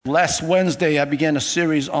Last Wednesday, I began a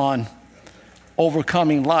series on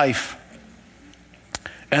overcoming life.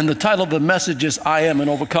 And the title of the message is, I Am an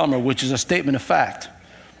Overcomer, which is a statement of fact.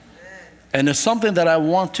 And it's something that I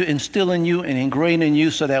want to instill in you and ingrain in you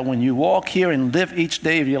so that when you walk here and live each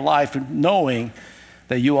day of your life knowing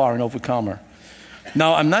that you are an overcomer.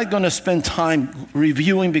 Now, I'm not going to spend time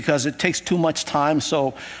reviewing because it takes too much time,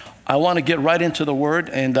 so I want to get right into the Word.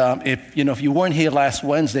 And if you weren't here last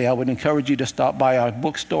Wednesday, I would encourage you to stop by our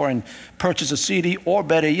bookstore and purchase a CD, or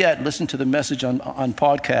better yet, listen to the message on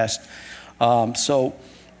podcast. So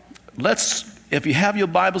if you have your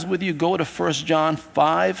Bibles with you, go to 1 John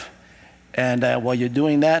 5. And while you're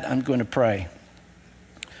doing that, I'm going to pray.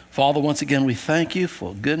 Father, once again, we thank you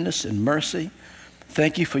for goodness and mercy.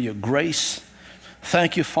 Thank you for your grace.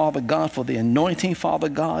 Thank you, Father God, for the anointing, Father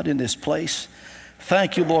God, in this place.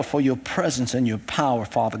 Thank you, Lord, for your presence and your power,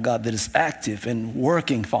 Father God, that is active and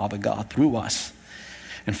working, Father God, through us.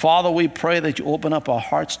 And Father, we pray that you open up our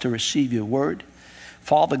hearts to receive your word.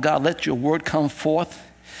 Father God, let your word come forth.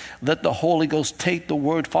 Let the Holy Ghost take the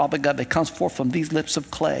word, Father God, that comes forth from these lips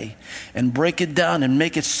of clay and break it down and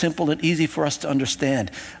make it simple and easy for us to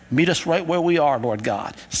understand. Meet us right where we are, Lord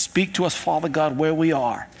God. Speak to us, Father God, where we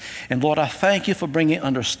are. And Lord, I thank you for bringing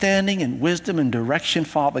understanding and wisdom and direction,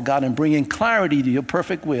 Father God, and bringing clarity to your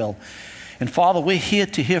perfect will. And Father, we're here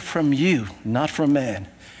to hear from you, not from man.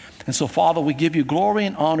 And so, Father, we give you glory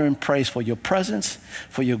and honor and praise for your presence,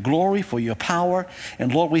 for your glory, for your power.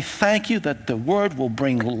 And Lord, we thank you that the word will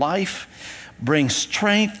bring life, bring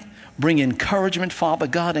strength, bring encouragement, Father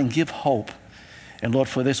God, and give hope. And Lord,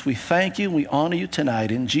 for this we thank you. We honor you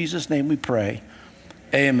tonight. In Jesus' name we pray.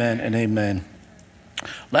 Amen and amen.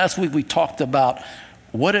 Last week we talked about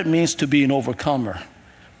what it means to be an overcomer.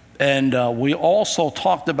 And we also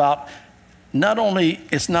talked about not only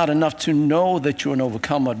it's not enough to know that you're an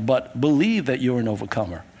overcomer, but believe that you're an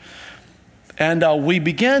overcomer. And we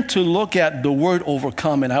began to look at the word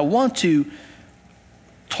overcome. And I want to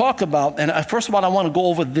talk about, and first of all, I want to go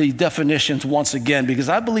over the definitions once again, because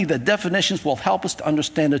I believe that definitions will help us to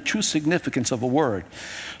understand the true significance of a word.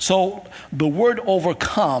 So the word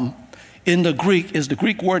overcome in the Greek is the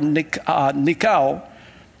Greek word nikao,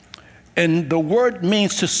 and the word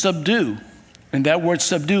means to subdue. And that word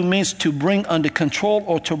subdue means to bring under control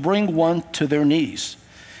or to bring one to their knees.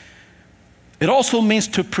 It also means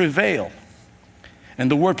to prevail. And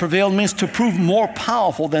the word prevail means to prove more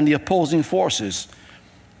powerful than the opposing forces.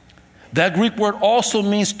 That Greek word also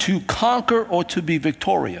means to conquer or to be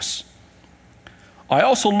victorious. I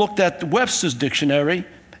also looked at Webster's dictionary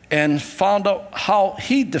and found out how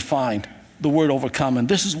he defined the word overcome. And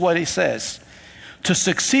this is what he says: to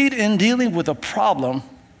succeed in dealing with a problem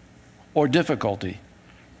or difficulty.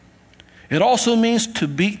 It also means to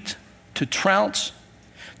beat, to trounce,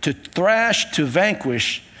 to thrash, to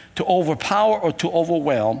vanquish, to overpower or to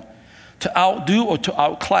overwhelm, to outdo or to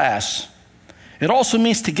outclass. It also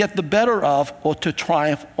means to get the better of or to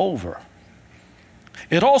triumph over.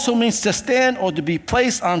 It also means to stand or to be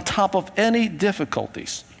placed on top of any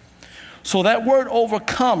difficulties. So that word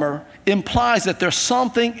overcomer implies that there's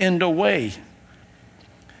something in the way.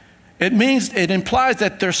 It implies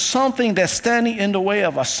that there's something that's standing in the way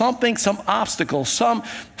of us, some obstacle, some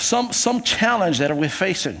challenge that we're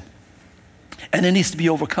facing, and it needs to be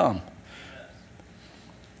overcome.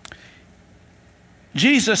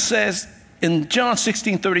 Jesus says in John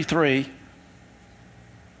 16:33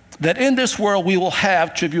 that in this world we will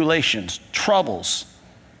have tribulations, troubles.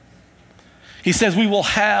 He says we will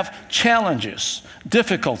have challenges,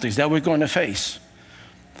 difficulties that we're going to face.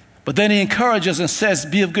 But then he encourages and says,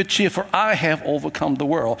 be of good cheer, for I have overcome the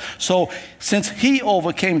world. So since he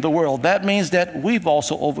overcame the world, that means that we've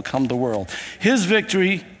also overcome the world. His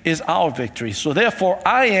victory is our victory. So therefore,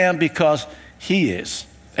 I am because he is.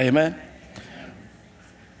 Amen.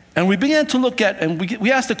 And we began to look at, and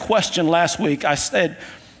we asked a question last week. I said,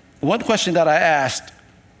 one question that I asked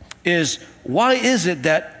is, why is it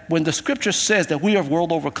that when the scripture says that we are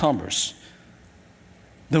world overcomers,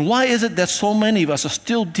 then why is it that so many of us are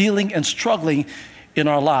still dealing and struggling in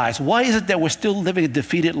our lives? Why is it that we're still living a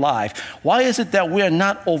defeated life? Why is it that we're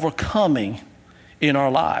not overcoming in our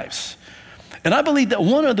lives? And I believe that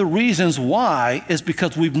one of the reasons why is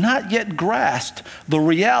because we've not yet grasped the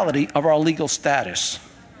reality of our legal status.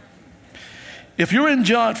 If you're in 1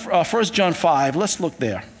 John 5, let's look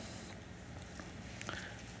there.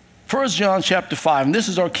 1 John chapter 5, and this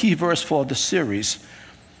is our key verse for the series.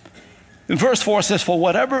 In verse 4 it says, for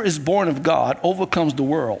whatever is born of God overcomes the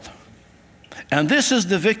world. And this is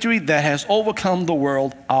the victory that has overcome the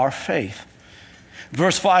world, our faith.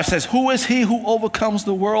 Verse 5 says, who is he who overcomes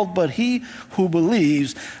the world but he who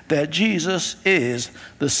believes that Jesus is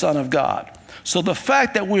the Son of God? So the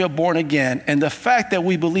fact that we are born again and the fact that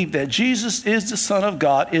we believe that Jesus is the Son of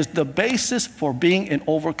God is the basis for being an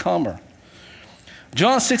overcomer.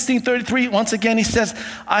 John 16:33, once again, he says,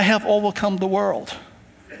 I have overcome the world.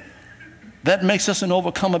 That makes us an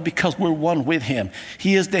overcomer because we're one with him.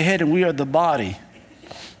 He is the head and we are the body.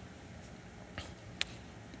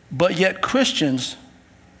 But yet Christians,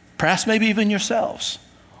 perhaps maybe even yourselves,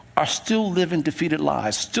 are still living defeated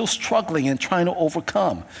lives, still struggling and trying to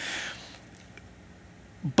overcome.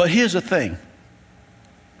 But here's the thing.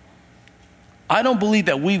 I don't believe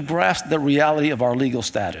that we've grasped the reality of our legal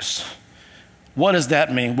status. What does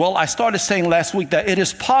that mean? Well, I started saying last week that it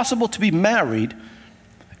is possible to be married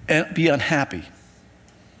and be unhappy.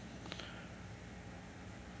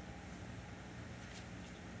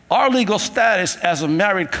 Our legal status as a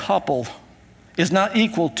married couple is not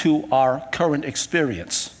equal to our current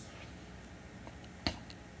experience.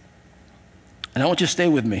 And I want you to stay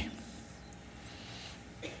with me.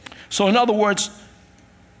 So in other words,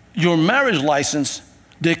 your marriage license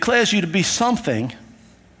declares you to be something,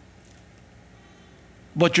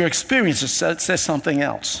 but your experience says something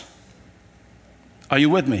else. Are you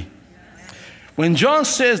with me? When John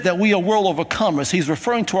says that we are world overcomers, he's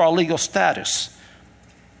referring to our legal status.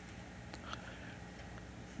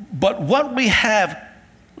 But what we have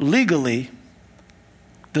legally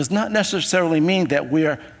does not necessarily mean that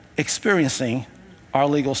we're experiencing our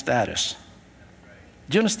legal status.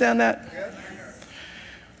 Do you understand that? Yes.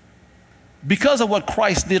 Because of what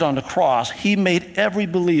Christ did on the cross, he made every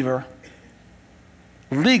believer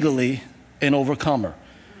legally an overcomer.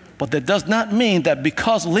 But that does not mean that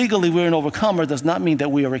because legally we're an overcomer does not mean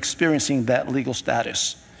that we are experiencing that legal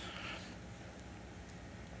status.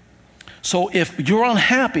 So if you're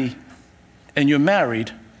unhappy and you're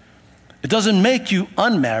married, it doesn't make you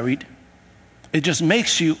unmarried. It just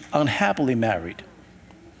makes you unhappily married.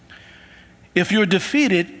 If you're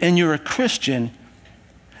defeated and you're a Christian,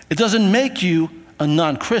 it doesn't make you a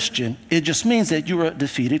non-Christian. It just means that you're a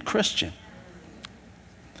defeated Christian.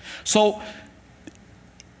 So,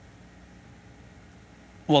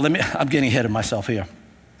 well, I'm getting ahead of myself here.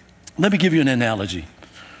 Let me give you an analogy.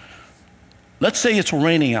 Let's say it's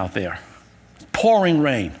raining out there, pouring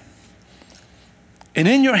rain. And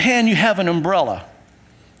in your hand you have an umbrella.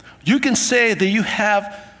 You can say that you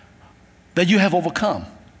have overcome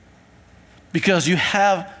because you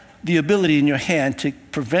have the ability in your hand to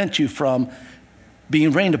prevent you from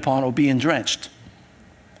being rained upon or being drenched.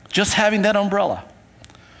 Just having that umbrella.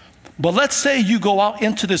 But let's say you go out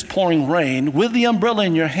into this pouring rain with the umbrella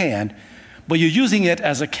in your hand, but you're using it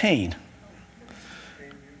as a cane.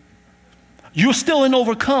 You're still an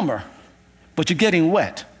overcomer, but you're getting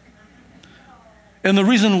wet. And the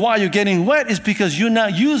reason why you're getting wet is because you're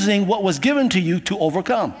not using what was given to you to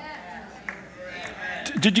overcome.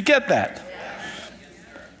 Did you get that?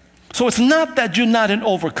 So it's not that you're not an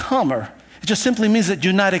overcomer. It just simply means that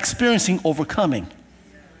you're not experiencing overcoming.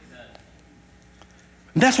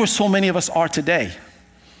 And that's where so many of us are today.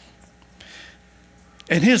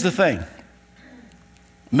 And here's the thing.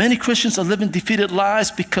 Many Christians are living defeated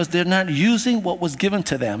lives because they're not using what was given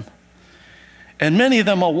to them. And many of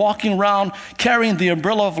them are walking around carrying the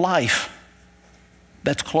umbrella of life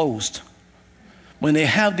that's closed when they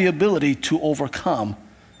have the ability to overcome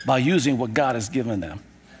by using what God has given them.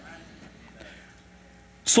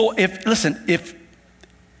 So if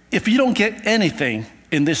you don't get anything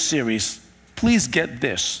in this series, please get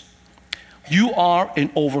this. You are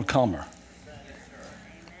an overcomer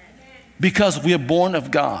because we are born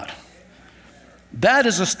of God. That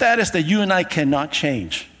is a status that you and I cannot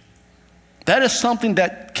change. That is something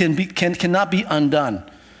that cannot be undone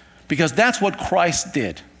because that's what Christ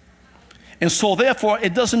did. And so therefore,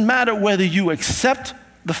 it doesn't matter whether you accept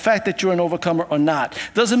the fact that you're an overcomer or not.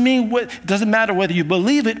 It doesn't matter whether you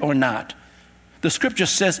believe it or not. The scripture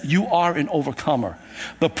says you are an overcomer.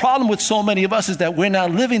 The problem with so many of us is that we're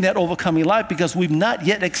not living that overcoming life because we've not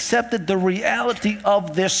yet accepted the reality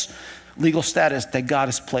of this legal status that God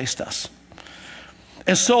has placed us.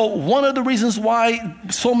 And so one of the reasons why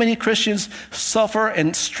so many Christians suffer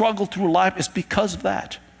and struggle through life is because of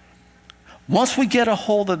that. Once we get a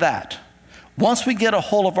hold of that, once we get a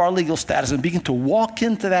hold of our legal status and begin to walk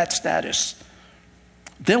into that status,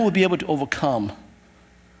 then we'll be able to overcome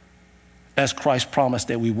as Christ promised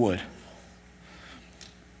that we would.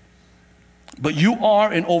 But you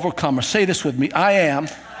are an overcomer. Say this with me. I am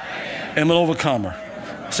an overcomer.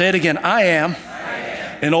 Say it again. I am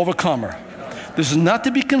an overcomer. This is not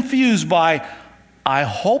to be confused by, I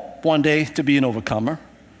hope one day to be an overcomer.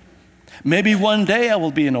 Maybe one day I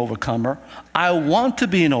will be an overcomer. I want to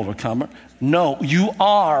be an overcomer. No, you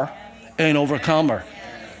are an overcomer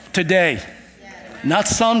today, not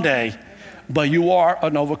someday, but you are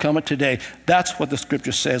an overcomer today. That's what the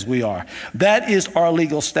scripture says we are. That is our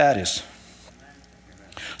legal status.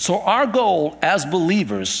 So our goal as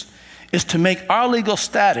believers is to make our legal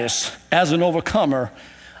status as an overcomer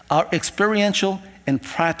our experiential and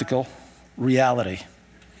practical reality.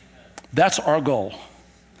 That's our goal.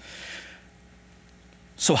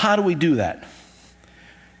 So how do we do that?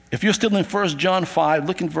 If you're still in 1 John 5,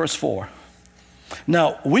 look in verse 4.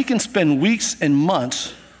 Now, we can spend weeks and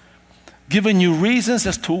months giving you reasons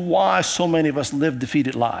as to why so many of us live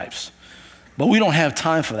defeated lives, but we don't have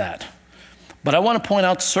time for that. But I want to point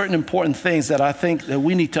out certain important things that I think that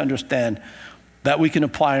we need to understand that we can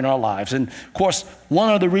apply in our lives. And of course,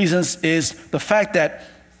 one of the reasons is the fact that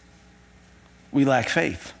we lack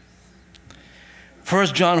faith.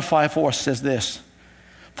 1 John 5:4 says this,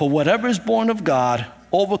 "For whatever is born of God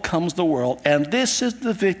overcomes the world, and this is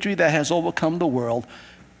the victory that has overcome the world,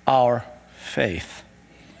 our faith."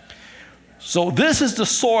 So this is the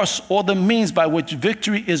source or the means by which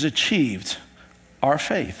victory is achieved, our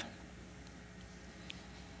faith.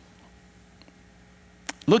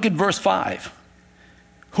 Look at verse 5.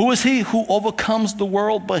 Who is he who overcomes the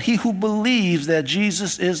world but he who believes that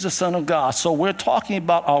Jesus is the Son of God? So we're talking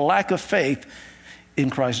about our lack of faith in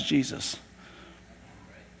Christ Jesus.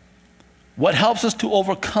 What helps us to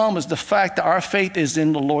overcome is the fact that our faith is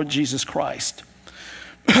in the Lord Jesus Christ.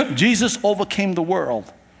 Jesus overcame the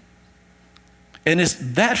world. And it's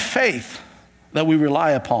that faith that we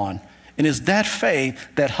rely upon. And it's that faith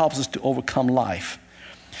that helps us to overcome life.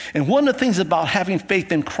 And one of the things about having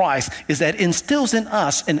faith in Christ is that it instills in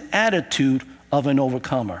us an attitude of an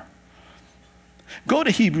overcomer. Go to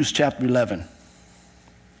Hebrews chapter 11.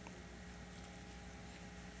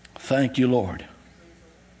 Thank you, Lord.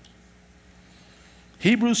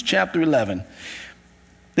 Hebrews chapter 11.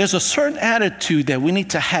 There's a certain attitude that we need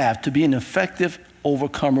to have to be an effective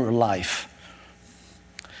overcomer of life.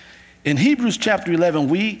 In Hebrews chapter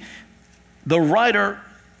 11, the writer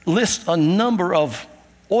lists a number of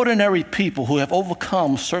ordinary people who have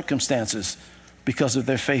overcome circumstances because of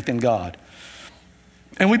their faith in God.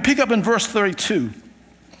 And we pick up in verse 32,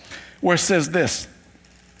 where it says this,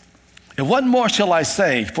 "And what more shall I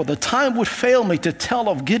say? For the time would fail me to tell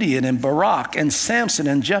of Gideon and Barak and Samson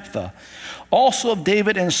and Jephthah, also of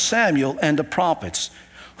David and Samuel and the prophets,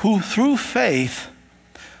 who through faith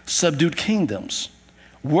subdued kingdoms,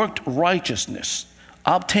 worked righteousness,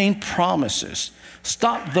 obtained promises,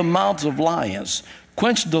 stopped the mouths of lions,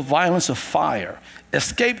 quenched the violence of fire,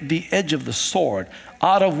 escaped the edge of the sword,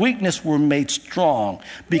 out of weakness were made strong,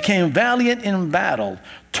 became valiant in battle,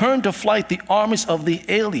 turned to flight the armies of the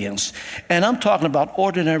aliens." And I'm talking about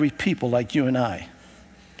ordinary people like you and I,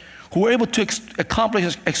 who were able to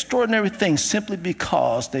accomplish extraordinary things simply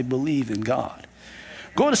because they believed in God.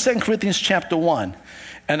 Go to 2 Corinthians chapter 1,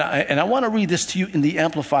 and I want to read this to you in the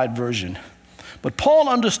Amplified Version. But Paul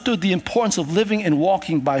understood the importance of living and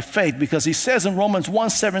walking by faith, because he says in Romans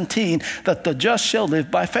 1:17 that the just shall live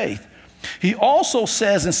by faith. He also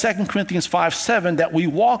says in 2 Corinthians 5:7 that we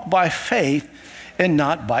walk by faith and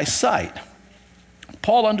not by sight.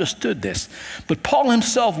 Paul understood this, but Paul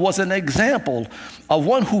himself was an example of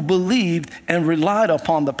one who believed and relied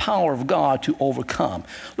upon the power of God to overcome.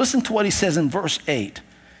 Listen to what he says in verse 8.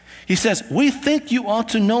 He says, "We think you ought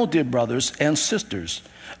to know, dear brothers and sisters,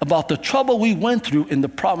 about the trouble we went through in the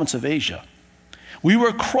province of Asia. We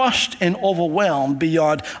were crushed and overwhelmed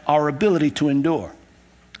beyond our ability to endure.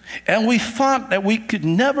 And we thought that we could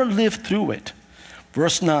never live through it."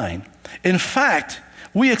 Verse 9, "In fact,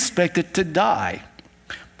 we expected to die."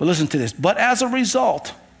 But listen to this. "But as a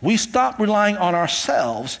result, we stopped relying on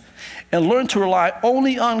ourselves and learned to rely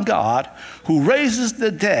only on God, who raises the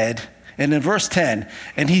dead." And in verse 10,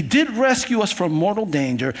 "And he did rescue us from mortal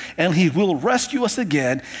danger, and he will rescue us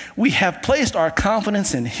again. We have placed our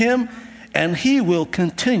confidence in him, and he will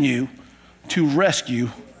continue to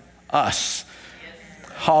rescue us."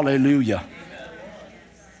 Hallelujah.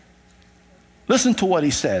 Listen to what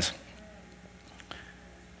he says.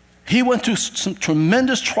 He went through some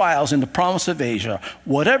tremendous trials in the province of Asia.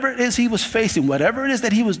 Whatever it is he was facing, whatever it is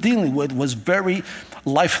that he was dealing with, was very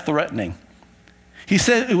life-threatening. He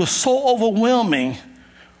said it was so overwhelming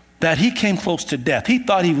that he came close to death. He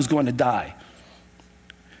thought he was going to die.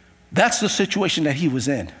 That's the situation that he was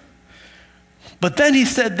in. But then he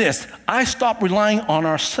said this, "I stopped relying on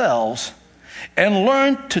ourselves and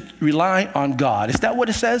learned to rely on God." Is that what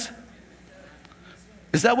it says?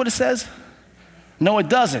 Is that what it says? No, it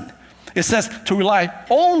doesn't. It says to rely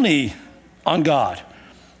only on God.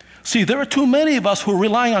 See, there are too many of us who are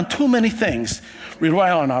relying on too many things. We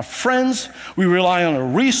rely on our friends. We rely on our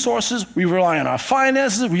resources. We rely on our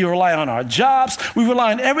finances. We rely on our jobs. We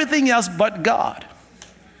rely on everything else but God.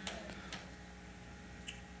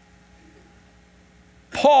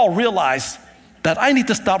 Paul realized that I need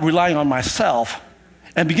to stop relying on myself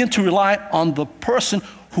and begin to rely on the person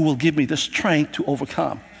who will give me the strength to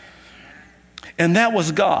overcome. And that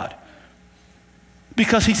was God.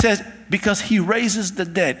 Because he says, because he raises the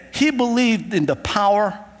dead. He believed in the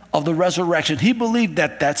power of the resurrection. He believed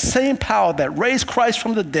that that same power that raised Christ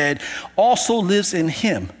from the dead also lives in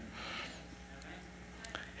him.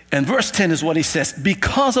 And verse 10 is what he says,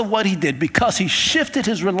 because of what he did, because he shifted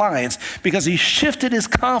his reliance, because he shifted his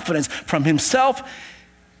confidence from himself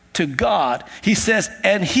to God, he says,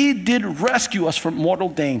 and he did rescue us from mortal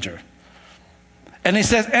danger. And he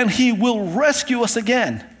says, and he will rescue us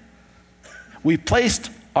again. We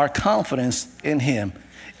placed our confidence in him,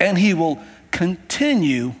 and he will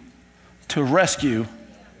continue to rescue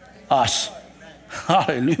us.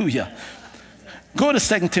 Hallelujah. Go to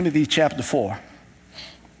 2 Timothy chapter 4.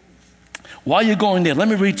 While you're going there, let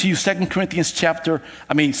me read to you 2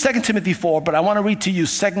 Timothy 4, but I want to read to you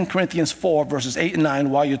 2 Corinthians 4, verses 8 and 9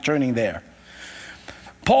 while you're turning there.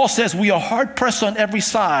 Paul says, we are hard pressed on every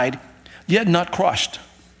side, yet not crushed.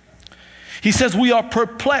 He says, we are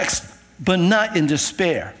perplexed, but not in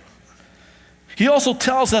despair. He also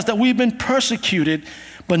tells us that we've been persecuted,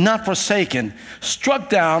 but not forsaken, struck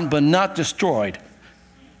down, but not destroyed.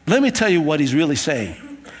 Let me tell you what he's really saying.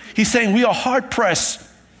 He's saying, we are hard pressed,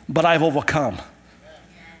 but I've overcome.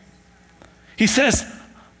 He says,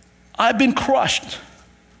 I've been crushed,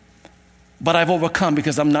 but I've overcome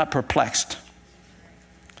because I'm not perplexed.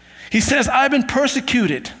 He says, I've been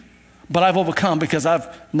persecuted, but I've overcome because I've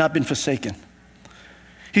not been forsaken.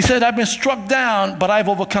 He said, I've been struck down, but I've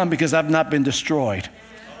overcome because I've not been destroyed.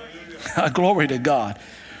 Glory to God.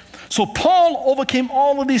 So Paul overcame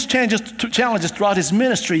all of these challenges throughout his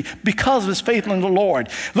ministry because of his faith in the Lord.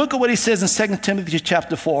 Look at what he says in 2 Timothy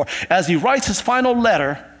chapter 4. As he writes his final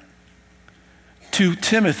letter to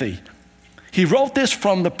Timothy, he wrote this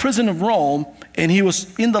from the prison of Rome, and he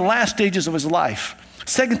was in the last stages of his life.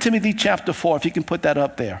 2 Timothy chapter 4, if you can put that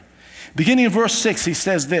up there. Beginning in verse 6, he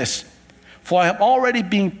says this, for I am already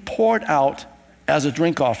being poured out as a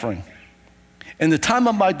drink offering, and the time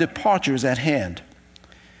of my departure is at hand.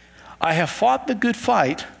 I have fought the good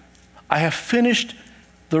fight, I have finished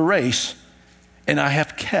the race, and I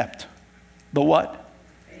have kept the what?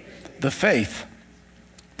 The faith.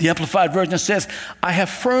 The Amplified Version says, I have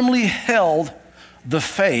firmly held the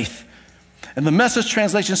faith. And the Message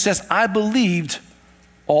translation says, I believed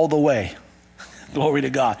all the way. Glory to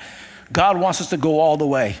God. God wants us to go all the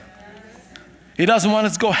way. He doesn't want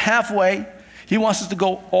us to go halfway. He wants us to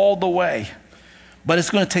go all the way. But it's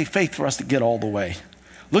going to take faith for us to get all the way.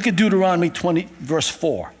 Look at Deuteronomy 20, verse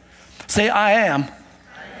 4. Say, I am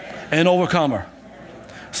an overcomer.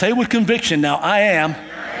 Say with conviction now, I am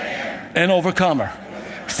an overcomer.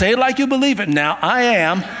 Say it like you believe it now, I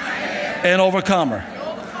am an overcomer.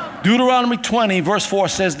 Deuteronomy 20, verse 4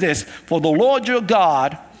 says this, for the Lord your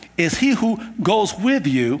God is he who goes with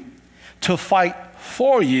you to fight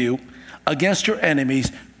for you against your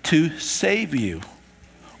enemies, to save you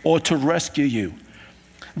or to rescue you.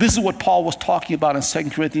 This is what Paul was talking about in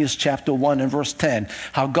 2 Corinthians chapter 1 and verse 10,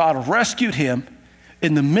 how God rescued him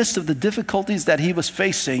in the midst of the difficulties that he was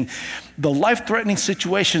facing, the life-threatening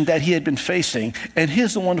situation that he had been facing. And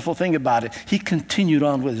here's the wonderful thing about it. He continued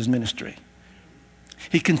on with his ministry.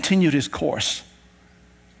 He continued his course.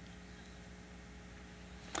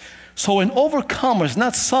 So an overcomer is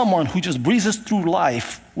not someone who just breezes through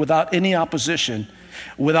life without any opposition,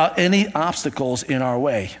 without any obstacles in our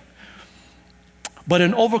way. But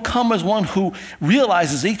an overcomer is one who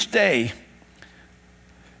realizes each day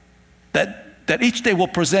that each day will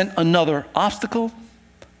present another obstacle,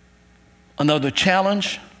 another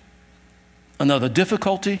challenge, another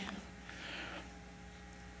difficulty.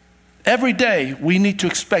 Every day we need to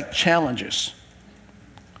expect challenges.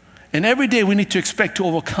 And every day we need to expect to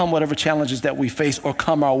overcome whatever challenges that we face or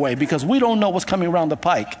come our way, because we don't know what's coming around the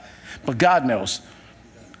pike, but God knows.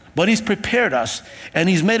 But he's prepared us and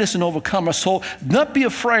he's made us an overcomer. So not be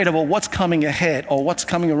afraid about what's coming ahead or what's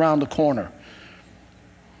coming around the corner.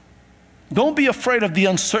 Don't be afraid of the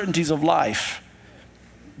uncertainties of life,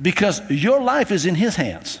 because your life is in his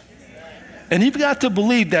hands. And you've got to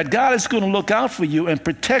believe that God is going to look out for you and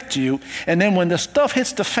protect you. And then when the stuff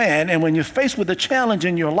hits the fan and when you're faced with a challenge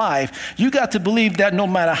in your life, you got to believe that no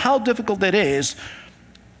matter how difficult it is,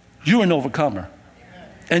 you're an overcomer.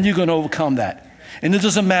 And you're going to overcome that. And it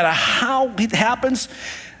doesn't matter how it happens.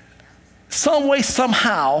 some way,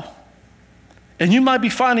 somehow, and you might be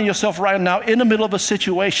finding yourself right now in the middle of a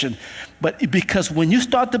situation, but because when you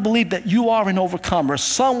start to believe that you are an overcomer,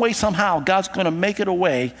 some way, somehow, God's going to make it a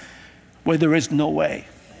way where there is no way.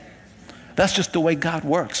 That's just the way God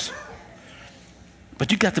works.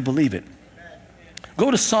 But you got to believe it. Go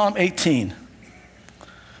to Psalm 18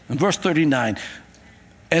 and verse 39.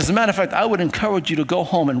 As a matter of fact, I would encourage you to go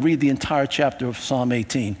home and read the entire chapter of Psalm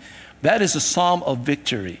 18. That is a psalm of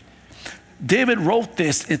victory. David wrote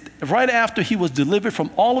this right after he was delivered from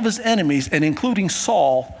all of his enemies, and including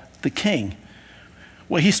Saul, the king,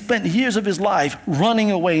 where he spent years of his life running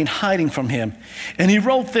away and hiding from him. And he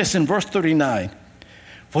wrote this in verse 39.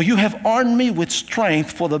 For you have armed me with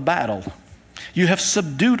strength for the battle. You have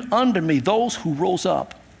subdued under me those who rose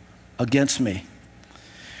up against me.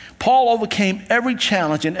 Paul overcame every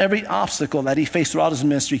challenge and every obstacle that he faced throughout his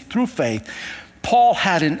ministry through faith. Paul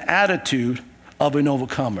had an attitude of an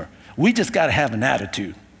overcomer. We just got to have an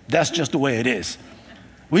attitude. That's just the way it is.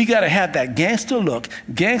 We got to have that gangster look,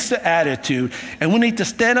 gangster attitude, and we need to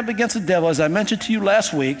stand up against the devil, as I mentioned to you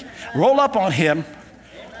last week, roll up on him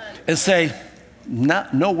and say,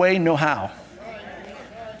 no way, no how.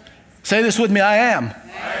 Say this with me, I am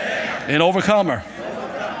an overcomer.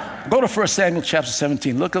 Go to 1 Samuel chapter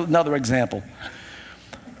 17. Look at another example.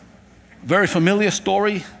 Very familiar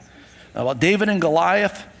story about David and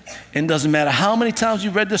Goliath. And it doesn't matter how many times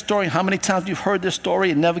you've read this story, how many times you've heard this story,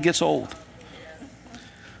 it never gets old.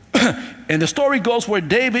 And the story goes where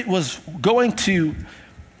David was going to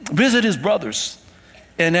visit his brothers.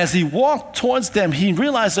 And as he walked towards them, he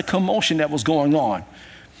realized the commotion that was going on.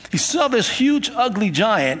 He saw this huge, ugly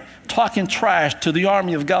giant talking trash to the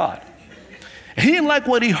army of God. He didn't like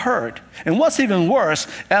what he heard. And what's even worse,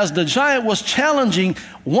 as the giant was challenging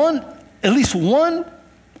at least one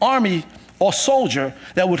army or soldier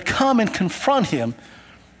that would come and confront him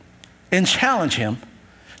and challenge him,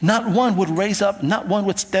 not one would raise up, not one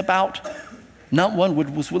would step out, not one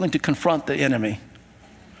was willing to confront the enemy.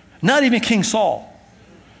 Not even King Saul.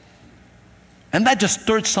 And that just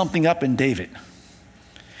stirred something up in David.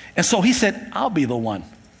 And so he said, I'll be the one.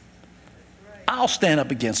 I'll stand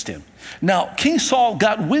up against him. Now, King Saul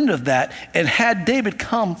got wind of that and had David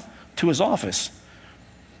come to his office.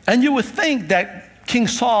 And you would think that King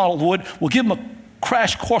Saul would give him a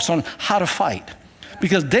crash course on how to fight.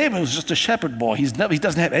 Because David was just a shepherd boy. He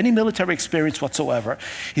doesn't have any military experience whatsoever.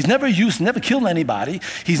 He's never killed anybody.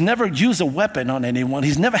 He's never used a weapon on anyone.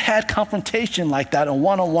 He's never had confrontation like that in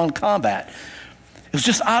one-on-one combat. It was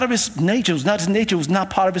just out of his nature. It was not his nature. It was not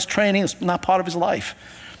part of his training. It's not part of his life.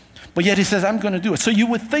 But yet he says, I'm going to do it. So you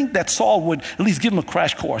would think that Saul would at least give him a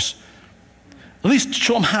crash course. At least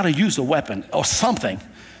show him how to use a weapon or something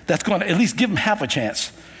that's going to at least give him half a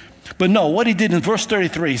chance. But no, what he did in verse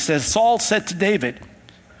 33 says, Saul said to David,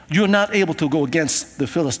 you're not able to go against the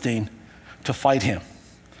Philistine to fight him.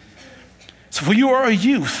 So for you are a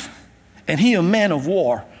youth, and he a man of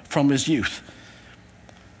war from his youth.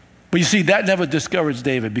 But you see, that never discouraged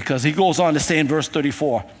David, because he goes on to say in verse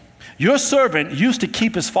 34, your servant used to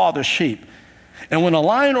keep his father's sheep. And when a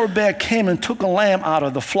lion or bear came and took a lamb out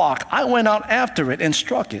of the flock, I went out after it and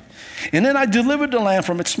struck it. And then I delivered the lamb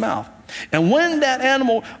from its mouth. And when that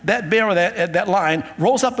animal, that bear or that lion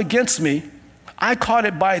rose up against me, I caught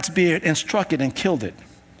it by its beard and struck it and killed it.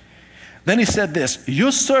 Then he said this,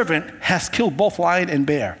 your servant has killed both lion and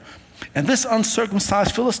bear. And this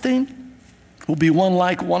uncircumcised Philistine will be one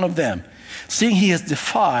like one of them, seeing he has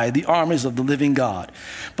defied the armies of the living God.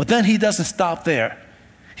 But then he doesn't stop there.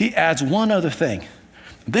 He adds one other thing.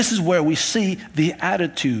 This is where we see the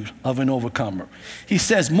attitude of an overcomer. He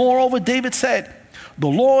says, moreover, David said, the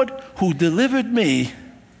Lord who delivered me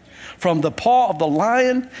from the paw of the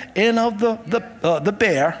lion and of the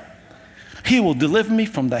bear, he will deliver me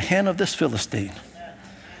from the hand of this Philistine.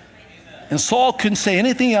 And Saul couldn't say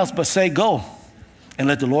anything else but say, go and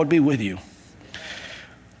let the Lord be with you.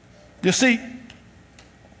 You see,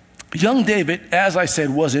 young David, as I said,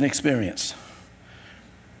 was inexperienced.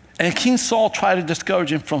 And King Saul tried to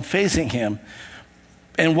discourage him from facing him.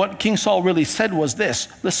 And what King Saul really said was this,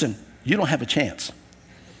 listen, you don't have a chance.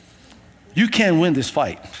 You can't win this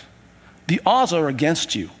fight. The odds are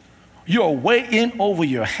against you. You're way in over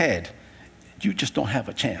your head. You just don't have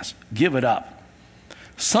a chance. Give it up.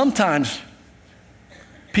 Sometimes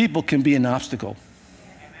people can be an obstacle.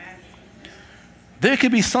 There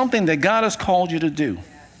could be something that God has called you to do,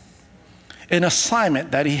 an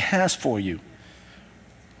assignment that he has for you.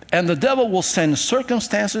 And the devil will send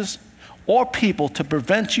circumstances or people to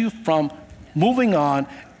prevent you from moving on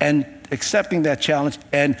and accepting that challenge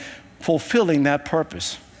and fulfilling that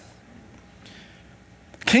purpose.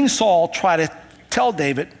 King Saul tried to tell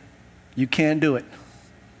David You can't do it.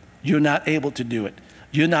 You're not able to do it.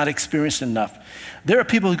 You're not experienced enough. There are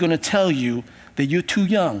people who are going to tell you that you're too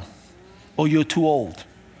young or you're too old.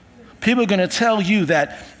 People are going to tell you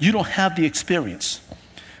that you don't have the experience.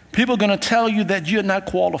 People are going to tell you that you're not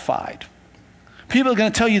qualified. People are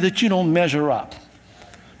going to tell you that you don't measure up.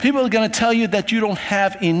 People are going to tell you that you don't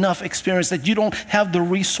have enough experience, that you don't have the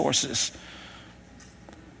resources.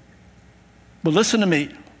 But listen to me.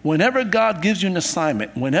 Whenever God gives you an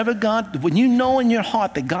assignment, when you know in your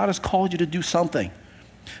heart that God has called you to do something,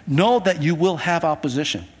 know that you will have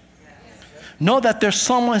opposition. Know that there's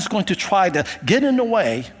someone who's going to try to get in the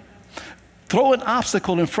way, throw an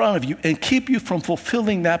obstacle in front of you, and keep you from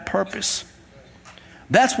fulfilling that purpose.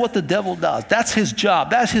 That's what the devil does. That's his job.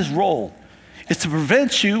 That's his role. It's to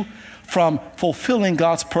prevent you from fulfilling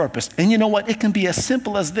God's purpose. And you know what? It can be as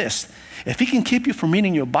simple as this. If he can keep you from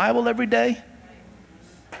reading your Bible every day,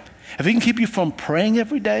 if he can keep you from praying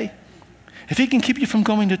every day, if he can keep you from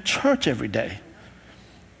going to church every day,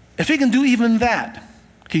 if he can do even that,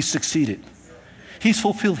 he's succeeded. He's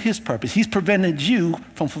fulfilled his purpose. He's prevented you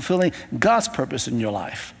from fulfilling God's purpose in your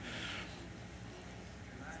life.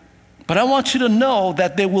 But I want you to know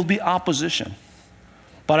that there will be opposition.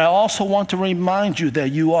 But I also want to remind you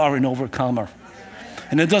that you are an overcomer.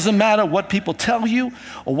 And it doesn't matter what people tell you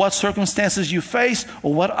or what circumstances you face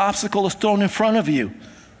or what obstacle is thrown in front of you.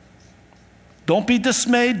 Don't be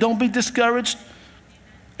dismayed. Don't be discouraged.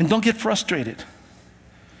 And don't get frustrated.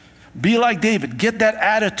 Be like David. Get that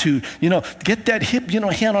attitude. Get that hip,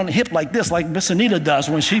 hand on the hip like this, like Miss Anita does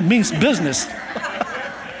when she means business.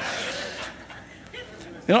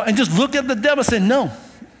 And just look at the devil and say, no,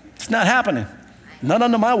 it's not happening. Not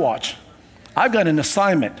under my watch. I've got an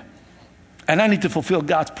assignment, and I need to fulfill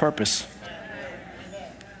God's purpose.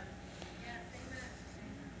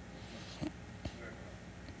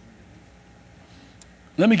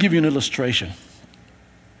 Let me give you an illustration.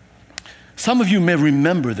 Some of you may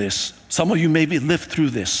remember this. Some of you maybe lived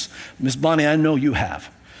through this. Miss Bonnie, I know you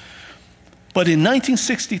have. But in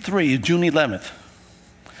 1963, June 11th,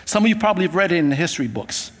 some of you probably have read it in the history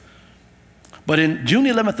books. But in June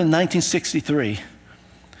 11th of 1963,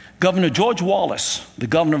 Governor George Wallace, the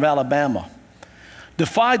governor of Alabama,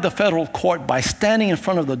 defied the federal court by standing in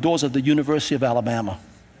front of the doors of the University of Alabama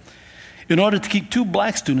in order to keep 2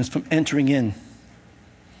 black students from entering in.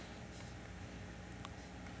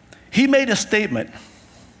 He made a statement.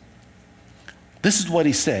 This is what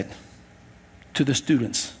he said to the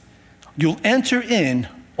students. You'll enter in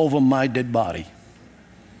over my dead body.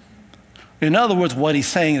 In other words, what he's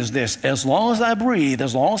saying is this: as long as I breathe,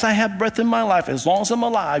 as long as I have breath in my life, as long as I'm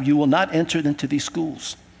alive, you will not enter into these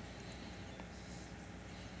schools.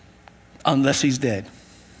 Unless he's dead.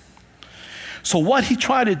 So what he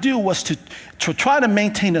tried to do was to try to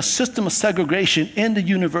maintain a system of segregation in the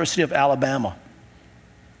University of Alabama.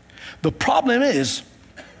 The problem is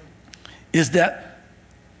that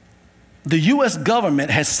the U.S. government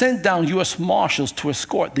has sent down U.S. Marshals to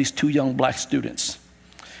escort these 2 young black students.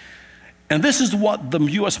 And this is what the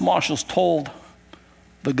U.S. Marshals told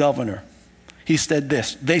the governor. They said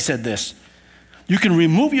this: you can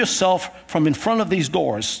remove yourself from in front of these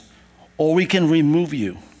doors, or we can remove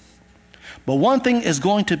you. But one thing is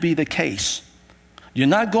going to be the case. You're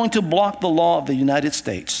not going to block the law of the United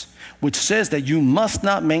States, which says that you must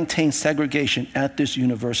not maintain segregation at this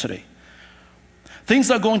university. Things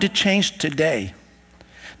are going to change today.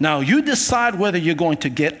 Now, you decide whether you're going to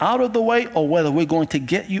get out of the way or whether we're going to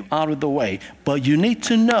get you out of the way. But you need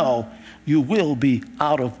to know you will be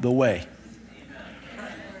out of the way.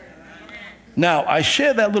 Now, I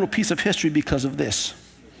share that little piece of history because of this.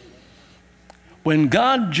 When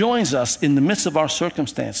God joins us in the midst of our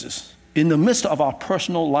circumstances, in the midst of our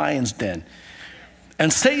personal lion's den,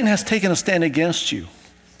 and Satan has taken a stand against you,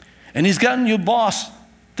 and he's gotten your boss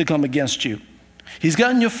to come against you, he's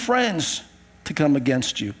gotten your friends to come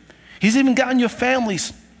against you, he's even gotten your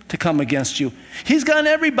families to come against you, he's gotten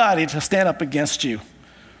everybody to stand up against you.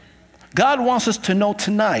 God wants us to know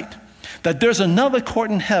tonight that there's another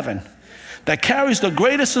court in heaven that carries the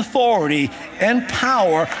greatest authority and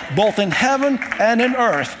power both in heaven and in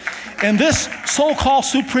earth. And this so-called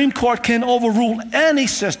Supreme Court can overrule any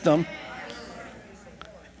system,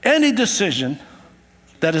 any decision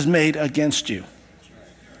that is made against you.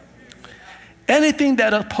 Anything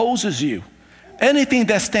that opposes you, anything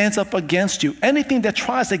that stands up against you, anything that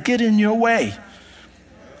tries to get in your way,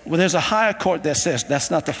 well, there's a higher court that says that's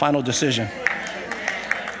not the final decision.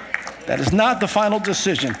 That is not the final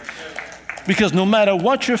decision. Because no matter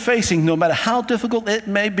what you're facing, no matter how difficult it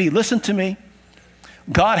may be, listen to me,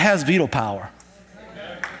 God has veto power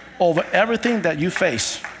over everything that you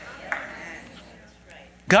face.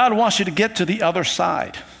 God wants you to get to the other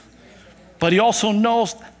side. But he also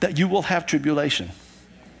knows that you will have tribulation.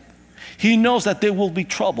 He knows that there will be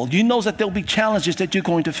trouble. He knows that there will be challenges that you're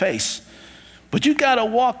going to face. But you got to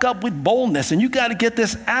walk up with boldness, and you got to get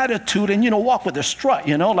this attitude and, walk with a strut,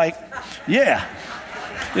 like, yeah.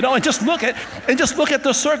 And just look at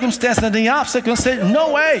the circumstance and the obstacle and say,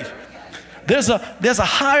 no way. There's a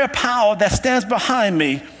higher power that stands behind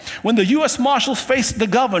me. When the U.S. Marshals faced the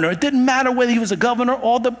governor, it didn't matter whether he was a governor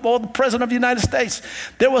or the president of the United States.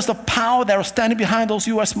 There was the power that was standing behind those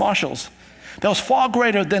U.S. Marshals that was far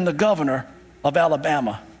greater than the governor of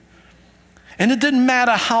Alabama. And it didn't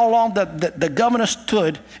matter how long the governor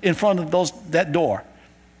stood in front of that door.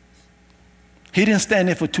 He didn't stand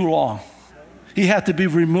there for too long. He had to be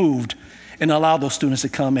removed and allow those students to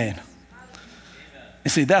come in. You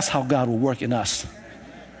see, that's how God will work in us.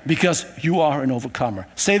 Because you are an overcomer.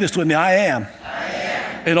 Say this with me. I am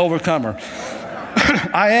an overcomer.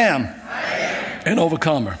 I am an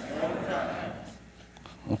overcomer.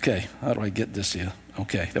 Okay, how do I get this here?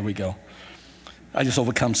 Okay, there we go. I just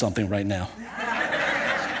overcome something right now.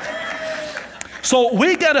 So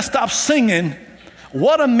we got to stop singing,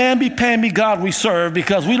 what a mamby-pamby God we serve,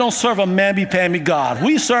 because we don't serve a mamby-pamby God.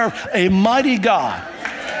 We serve a mighty God.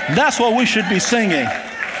 That's what we should be singing.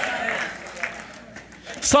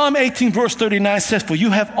 Psalm 18 verse 39 says, for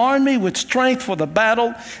you have armed me with strength for the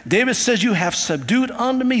battle. David says, you have subdued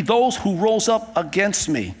unto me those who rose up against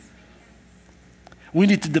me. We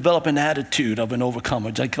need to develop an attitude of an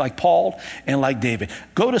overcomer, like Paul and like David.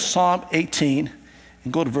 Go to Psalm 18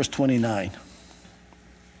 and go to verse 29.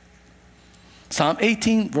 Psalm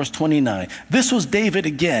 18 verse 29. This was David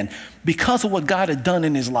again, because of what God had done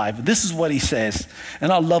in his life. This is what he says,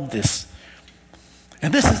 and I love this.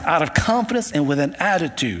 And this is out of confidence and with an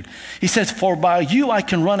attitude. He says, for by you I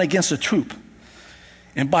can run against a troop,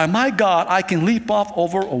 and by my God I can leap off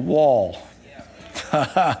over a wall.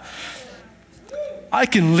 I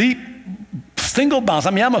can leap single bounds.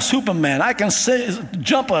 I'm a Superman. I can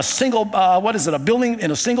jump a building in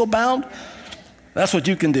a single bound. That's what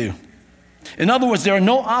you can do. In other words, there are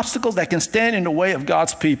no obstacles that can stand in the way of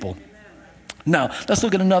God's people. Now, let's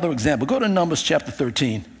look at another example. Go to Numbers chapter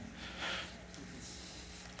 13.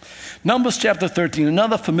 Numbers chapter 13,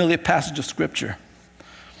 another familiar passage of scripture.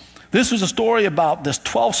 This was a story about this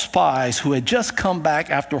 12 spies who had just come back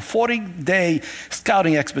after a 40-day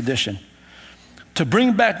scouting expedition to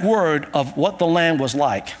bring back word of what the land was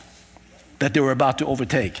like that they were about to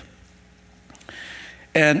overtake.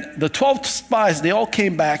 And the 12 spies, they all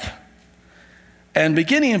came back, and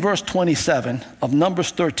beginning in verse 27 of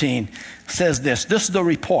Numbers 13 says this is the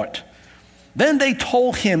report. Then they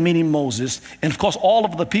told him, meaning Moses, and of course all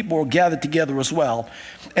of the people were gathered together as well,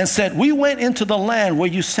 and said, we went into the land where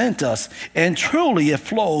you sent us, and truly it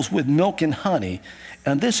flows with milk and honey,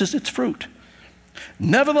 and this is its fruit.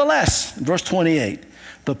 Nevertheless, verse 28,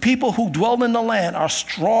 the people who dwell in the land are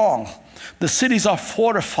strong. The cities are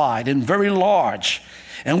fortified and very large.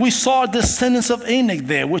 And we saw descendants of Anak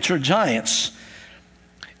there, which are giants.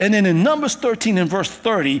 And then in Numbers 13 and verse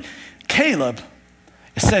 30, Caleb,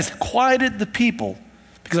 it says, quieted the people,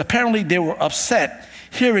 because apparently they were upset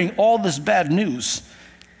hearing all this bad news.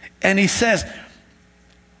 And he says,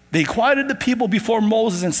 they quieted the people before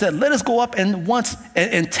Moses and said, let us go up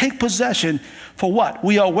and take possession. For what?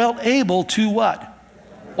 We are well able to what?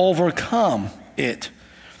 Overcome it.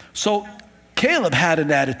 So Caleb had an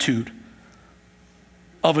attitude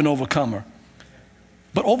of an overcomer.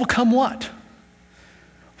 But overcome what?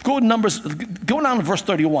 Go down to verse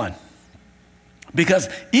 31. Because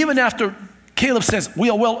even after Caleb says, we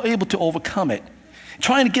are well able to overcome it,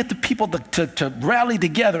 trying to get the people to rally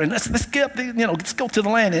together and let's get let's go to the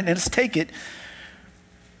land and let's take it.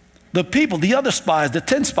 The people, the other spies, the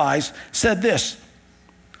 10 spies said this,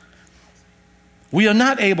 we are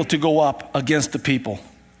not able to go up against the people,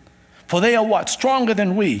 for they are what? Stronger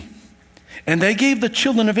than we. And they gave the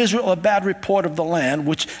children of Israel a bad report of the land,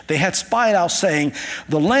 which they had spied out, saying,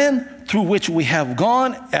 the land through which we have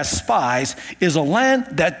gone as spies is a land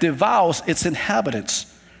that devours its inhabitants.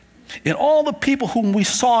 And all the people whom we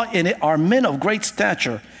saw in it are men of great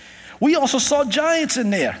stature. We also saw giants in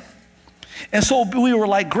there. And so we were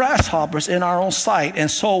like grasshoppers in our own sight, and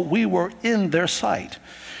so we were in their sight.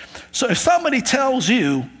 So if somebody tells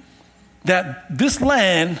you that this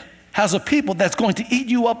land has a people that's going to eat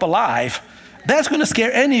you up alive, that's going to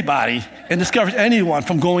scare anybody and discourage anyone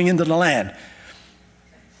from going into the land.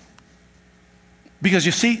 Because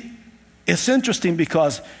you see, it's interesting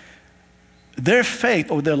because their faith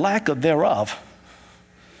or their lack of thereof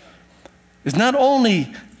is not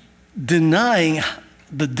only denying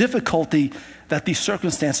the difficulty that these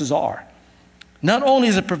circumstances are, Not only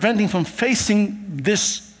is it preventing from facing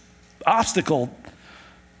this obstacle,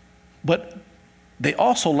 but they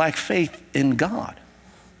also lack faith in God,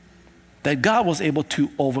 that God was able to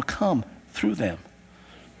overcome through them.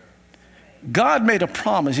 God made a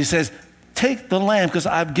promise. He says, take the land because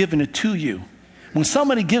I've given it to you. When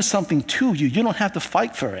somebody gives something to you, you don't have to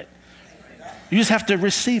fight for it. You just have to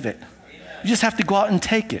receive it. You just have to go out and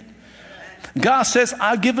take it. God says,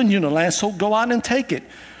 I've given you the land, so go out and take it.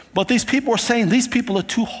 But these people are saying, these people are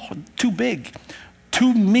too big,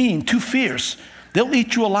 too mean, too fierce. They'll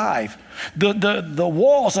eat you alive. The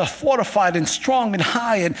walls are fortified and strong and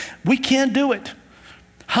high, and we can't do it.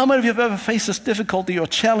 How many of you have ever faced this difficulty or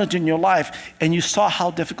challenge in your life, and you saw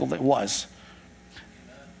how difficult it was?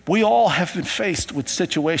 We all have been faced with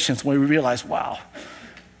situations where we realize, wow,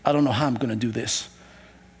 I don't know how I'm going to do this.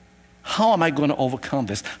 How am I going to overcome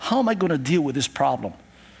this? How am I going to deal with this problem?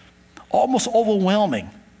 Almost overwhelming.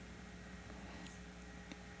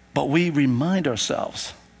 But we remind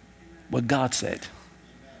ourselves what God said.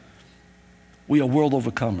 We are world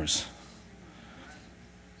overcomers.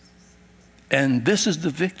 And this is the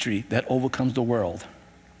victory that overcomes the world,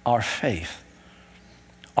 our faith.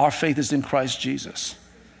 Our faith is in Christ Jesus.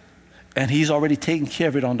 And he's already taken care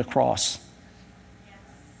of it on the cross.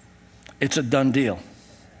 It's a done deal.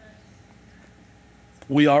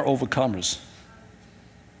 We are overcomers.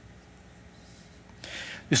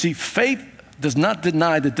 You see, faith does not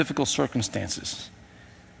deny the difficult circumstances.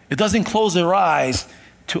 It doesn't close their eyes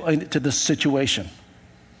to the situation.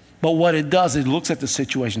 But what it does, it looks at the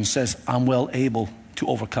situation and says, I'm well able to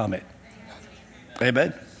overcome it.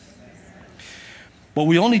 Amen? But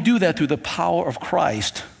we only do that through the power of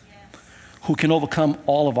Christ, who can overcome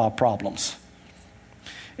all of our problems.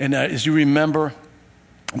 And as you remember,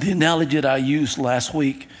 the analogy that I used last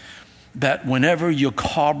week, that whenever your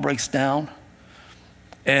car breaks down,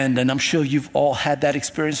 and I'm sure you've all had that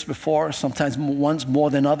experience before, sometimes ones more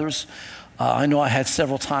than others. I know I had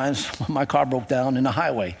several times when my car broke down in the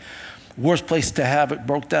highway. Worst place to have it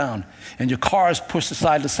broke down. And your car is pushed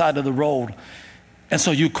aside to the side of the road. And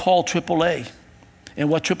so you call AAA. And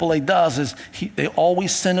what AAA does is they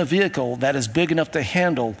always send a vehicle that is big enough to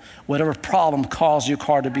handle whatever problem caused your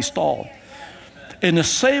car to be stalled. In the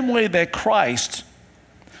same way that Christ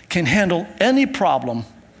can handle any problem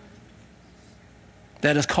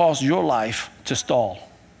that has caused your life to stall.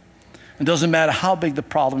 It doesn't matter how big the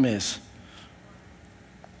problem is.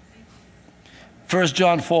 1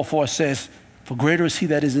 John 4:4 says, for greater is he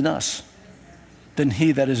that is in us than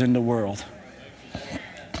he that is in the world.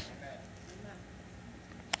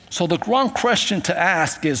 So the wrong question to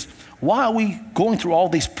ask is, why are we going through all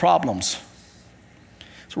these problems?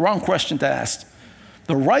 It's the wrong question to ask.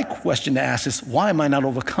 The right question to ask is, why am I not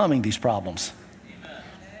overcoming these problems?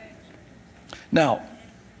 Now,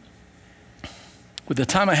 with the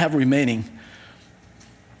time I have remaining,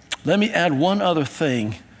 let me add one other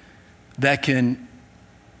thing that can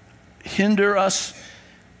hinder us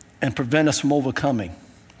and prevent us from overcoming.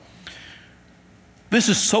 This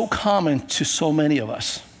is so common to so many of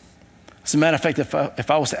us. As a matter of fact,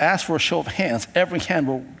 if I was to ask for a show of hands, every hand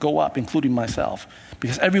will go up, including myself,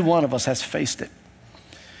 because every one of us has faced it.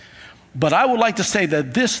 But I would like to say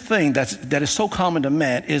that this thing that is so common to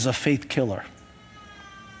man is a faith killer.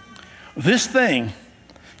 This thing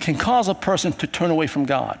can cause a person to turn away from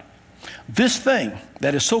God. This thing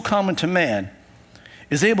that is so common to man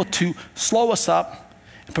is able to slow us up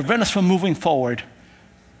and prevent us from moving forward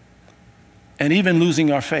and even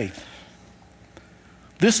losing our faith.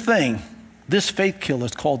 This thing, this faith killer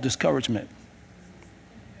is called discouragement.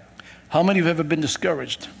 How many of you have ever been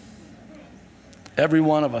discouraged? Every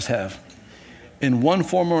one of us have, in one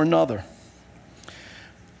form or another.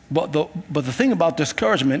 But the thing about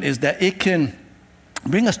discouragement is that it can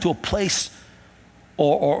bring us to a place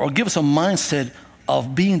or give us a mindset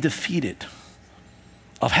of being defeated,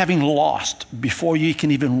 of having lost before you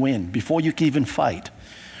can even win, before you can even fight.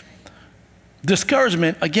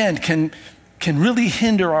 Discouragement, again, can really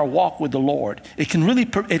hinder our walk with the Lord. It can really,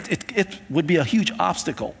 it would be a huge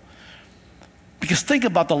obstacle. Because think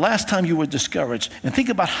about the last time you were discouraged and think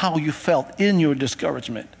about how you felt in your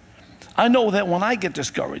discouragement. I know that when I get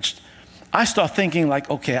discouraged, I start thinking like,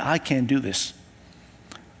 okay, I can't do this.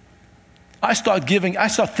 I start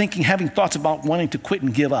thinking, having thoughts about wanting to quit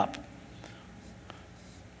and give up.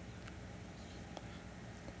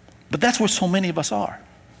 But that's where so many of us are.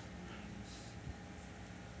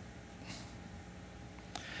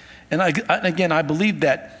 And again, I believe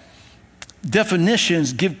that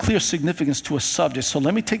definitions give clear significance to a subject. So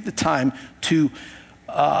let me take the time to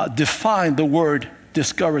define the word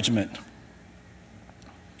discouragement.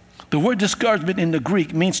 The word discouragement in the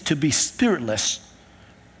Greek means to be spiritless,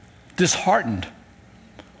 disheartened,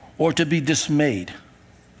 or to be dismayed.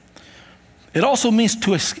 It also means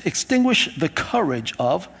to extinguish the courage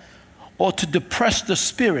of, or to depress the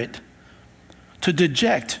spirit, to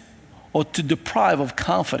deject, or to deprive of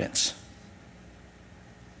confidence.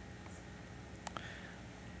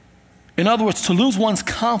 In other words, to lose one's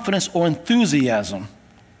confidence or enthusiasm,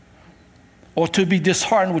 or to be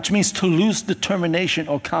disheartened, which means to lose determination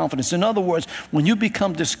or confidence. In other words, when you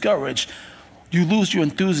become discouraged, you lose your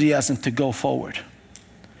enthusiasm to go forward.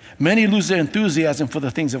 Many lose their enthusiasm for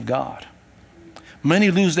the things of God.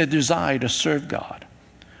 Many lose their desire to serve God.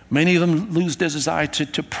 Many of them lose their desire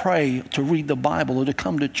to pray, to read the Bible, or to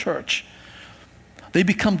come to church. They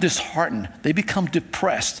become disheartened. They become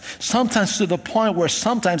depressed, sometimes to the point where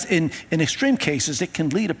sometimes in extreme cases, it can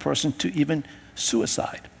lead a person to even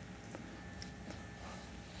suicide.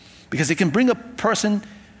 Because it can bring a person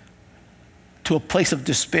to a place of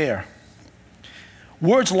despair.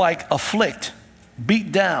 Words like afflict,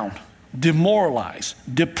 beat down, demoralize,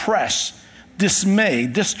 depress, dismay,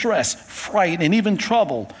 distress, fright, and even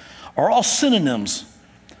trouble are all synonyms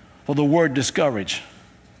for the word discourage.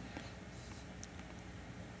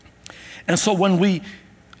 And so when we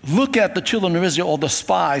look at the children of Israel, or the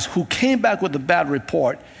spies who came back with a bad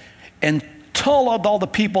report and told all the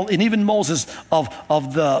people, and even Moses, of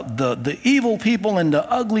the evil people and the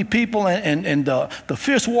ugly people and the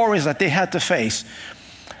fierce warriors that they had to face,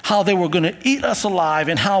 how they were going to eat us alive,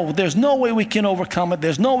 and how there's no way we can overcome it,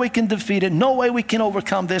 there's no way we can defeat it, no way we can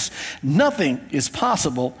overcome this, nothing is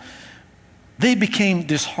possible. They became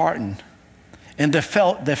disheartened, and their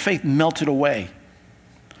faith melted away.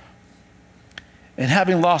 And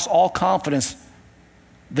having lost all confidence,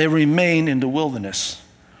 they remain in the wilderness.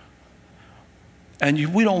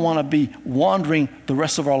 And we don't want to be wandering the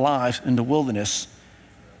rest of our lives in the wilderness,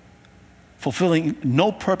 fulfilling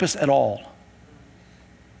no purpose at all,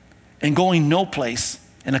 and going no place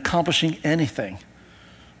and accomplishing anything,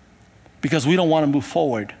 because we don't want to move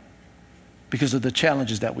forward because of the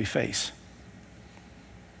challenges that we face.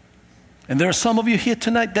 And there are some of you here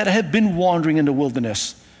tonight that have been wandering in the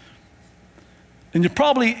wilderness. And you're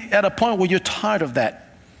probably at a point where you're tired of that.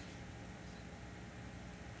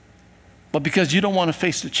 But because you don't want to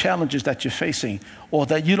face the challenges that you're facing, or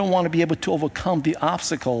that you don't want to be able to overcome the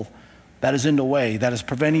obstacle that is in the way, that is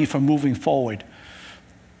preventing you from moving forward,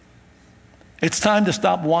 it's time to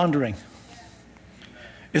stop wandering.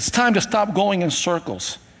 It's time to stop going in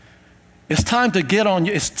circles. It's time to get on.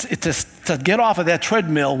 To get off of that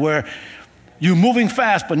treadmill where you're moving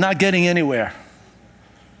fast but not getting anywhere.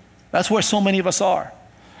 That's where so many of us are.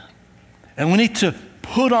 And we need to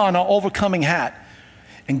put on our overcoming hat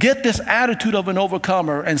and get this attitude of an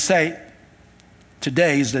overcomer and say,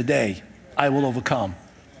 today is the day I will overcome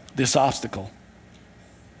this obstacle.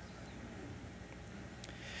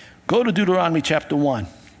 Go to Deuteronomy chapter 1.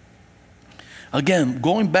 Again,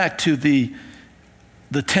 going back to the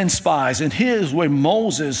 10 spies, and here's where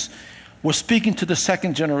Moses was speaking to the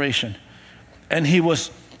second generation. And he was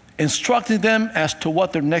instructing them as to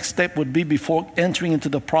what their next step would be before entering into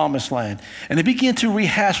the promised land. And they began to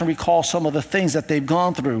rehash and recall some of the things that they've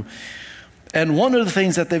gone through. And one of the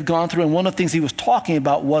things that they've gone through, and one of the things he was talking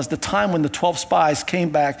about, was the time when the 12 spies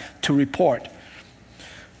came back to report.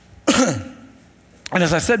 And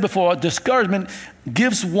as I said before, discouragement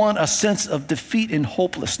gives one a sense of defeat and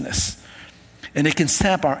hopelessness. And it can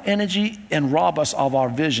sap our energy and rob us of our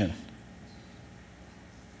vision.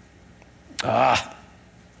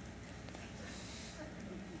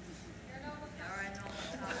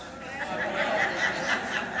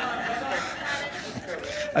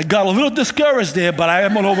 I got a little discouraged there, but I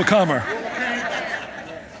am an overcomer.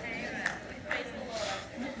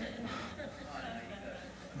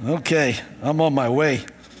 Okay, I'm on my way.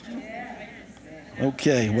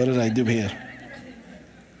 Okay, what did I do here?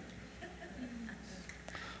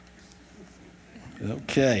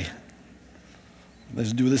 Okay,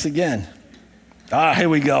 let's do this again. Here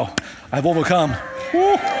we go. I've overcome.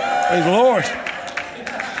 Woo, praise the Lord.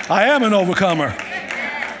 I am an overcomer.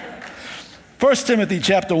 1 Timothy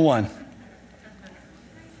chapter 1.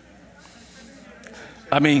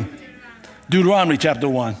 Deuteronomy chapter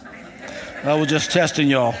 1. I was just testing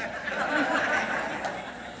y'all.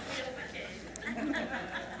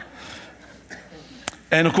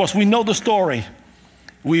 And of course, we know the story.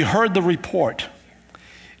 We heard the report.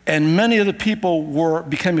 And many of the people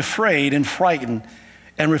became afraid and frightened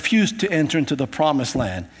and refused to enter into the promised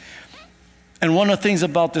land. And one of the things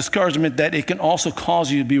about discouragement, that it can also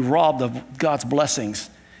cause you to be robbed of God's blessings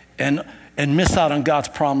and miss out on God's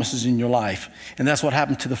promises in your life. And that's what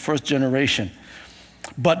happened to the first generation.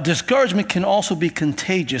 But discouragement can also be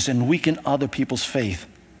contagious and weaken other people's faith.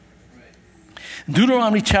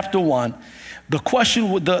 Deuteronomy chapter 1, the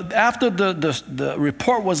question, after the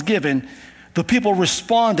report was given, the people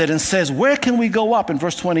responded and says, where can we go up? In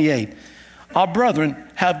verse 28, our brethren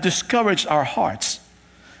have discouraged our hearts,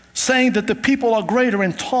 saying that the people are greater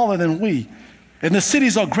and taller than we, and the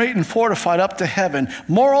cities are great and fortified up to heaven.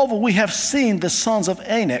 Moreover, we have seen the sons of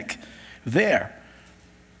Anak there.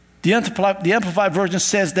 The Amplified Version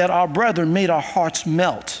says that our brethren made our hearts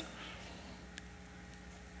melt.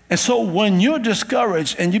 And so when you're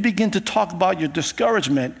discouraged and you begin to talk about your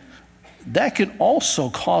discouragement, that can also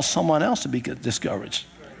cause someone else to be discouraged.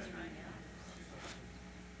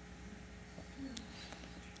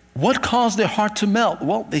 What caused their heart to melt?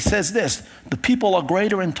 Well, it says this: the people are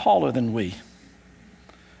greater and taller than we.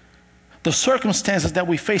 The circumstances that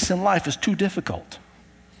we face in life is too difficult.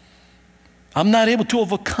 I'm not able to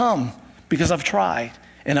overcome because I've tried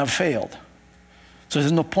and I've failed. So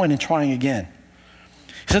there's no point in trying again.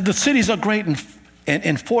 He said the cities are great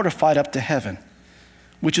and fortified up to heaven,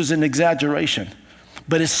 which is an exaggeration,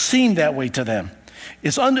 but it seemed that way to them.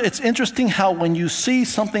 It's interesting how when you see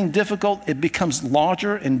something difficult, it becomes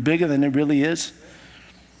larger and bigger than it really is.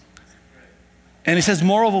 And he says,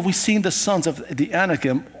 moreover, we've seen the sons of the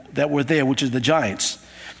Anakim that were there, which is the giants.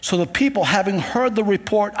 So the people, having heard the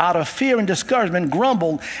report out of fear and discouragement,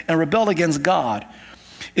 grumbled and rebelled against God.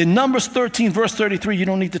 In Numbers 13, verse 33, you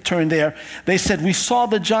don't need to turn there, they said, we saw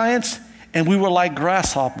the giants and we were like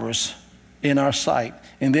grasshoppers in our sight,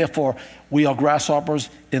 and therefore we are grasshoppers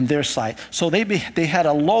in their sight. So they had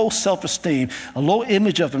a low self-esteem, a low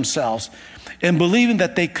image of themselves, and believing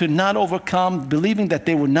that they could not overcome, believing that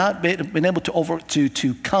they would not been able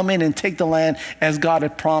to come in and take the land as God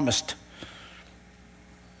had promised.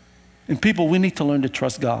 And people, we need to learn to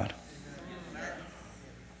trust God.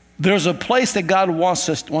 There's a place that God wants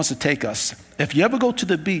to take us. If you ever go to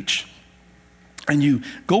the beach and you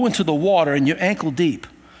go into the water and you're ankle deep,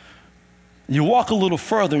 you walk a little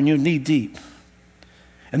further and you're knee deep,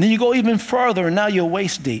 and then you go even further and now you're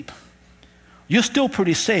waist deep, you're still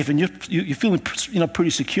pretty safe and you're feeling pretty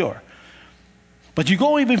secure. But you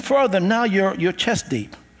go even further, now you're chest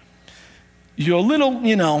deep. You're a little,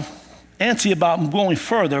 antsy about going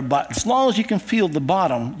further, but as long as you can feel the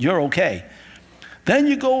bottom, you're okay. Then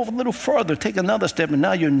you go a little further, take another step, and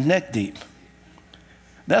now you're neck deep.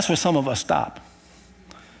 That's where some of us stop.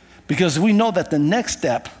 Because we know that the next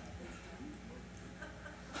step,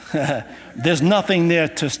 there's nothing there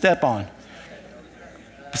to step on.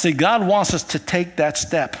 See, God wants us to take that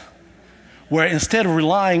step where instead of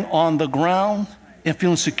relying on the ground and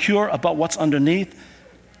feeling secure about what's underneath,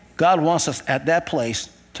 God wants us at that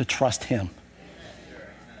place to trust Him.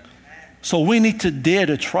 So we need to dare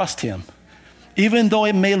to trust Him, even though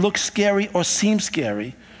it may look scary or seem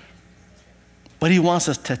scary, but He wants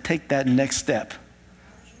us to take that next step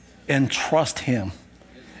and trust Him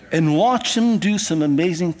and watch Him do some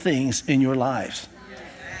amazing things in your lives.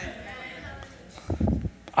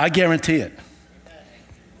 I guarantee it.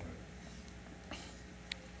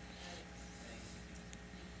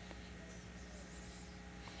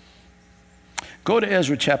 Go to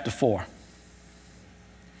Ezra chapter 4.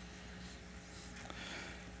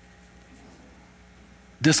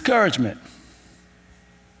 Discouragement.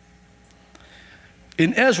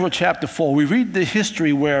 In Ezra chapter 4, we read the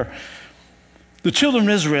history where the children of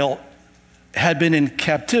Israel had been in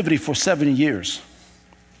captivity for 70 years.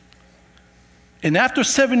 And after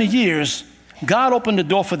 70 years, God opened the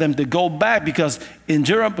door for them to go back because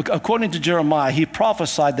according to Jeremiah, he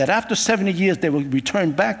prophesied that after 70 years, they would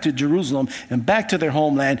return back to Jerusalem and back to their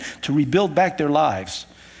homeland to rebuild back their lives.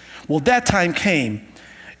 Well, that time came,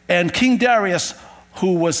 and King Darius,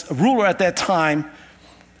 who was ruler at that time,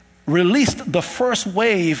 released the first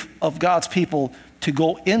wave of God's people to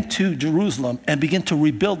go into Jerusalem and begin to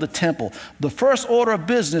rebuild the temple. The first order of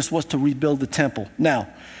business was to rebuild the temple. Now,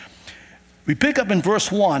 we pick up in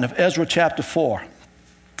verse 1 of Ezra chapter 4,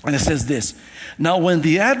 and it says this: Now when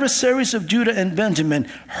the adversaries of Judah and Benjamin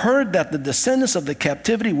heard that the descendants of the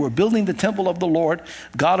captivity were building the temple of the Lord,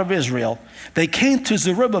 God of Israel, they came to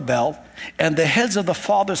Zerubbabel and the heads of the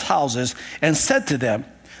fathers' houses and said to them,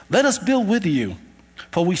 Let us build with you,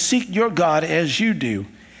 for we seek your God as you do,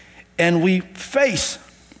 and we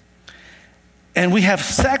have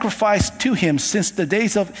sacrificed to him since the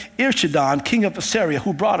days of Esarhaddon, king of Assyria,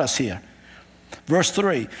 who brought us here. Verse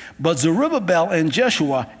 3, But Zerubbabel and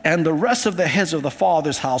Jeshua and the rest of the heads of the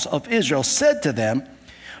fathers' house of Israel said to them,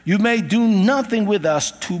 You may do nothing with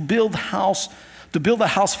us to build a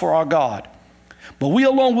house for our God. But we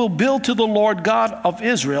alone will build to the Lord God of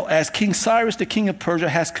Israel, as King Cyrus, the king of Persia,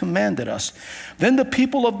 has commanded us. Then the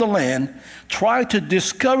people of the land tried to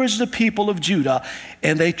discourage the people of Judah,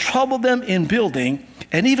 and they troubled them in building,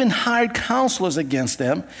 and even hired counselors against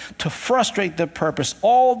them to frustrate their purpose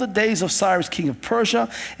all the days of Cyrus, king of Persia,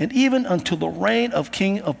 and even until the reign of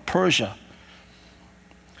king of Persia.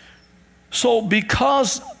 So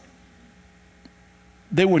because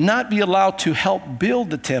they would not be allowed to help build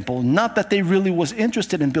the temple, not that they really was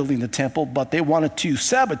interested in building the temple, but they wanted to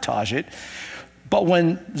sabotage it. But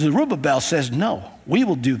when Zerubbabel says, no, we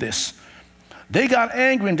will do this, they got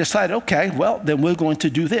angry and decided, okay, well, then we're going to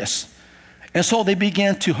do this. And so they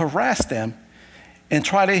began to harass them and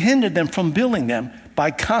try to hinder them from building them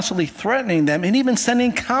by constantly threatening them and even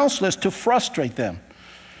sending counselors to frustrate them.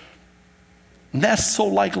 And that's so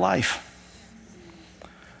like life.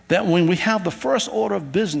 That when we have the first order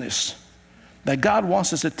of business that God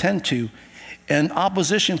wants us to tend to, and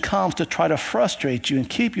opposition comes to try to frustrate you and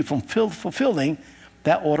keep you from fulfilling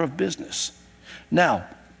that order of business. Now,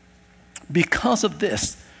 because of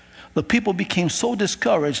this, the people became so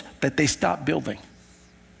discouraged that they stopped building.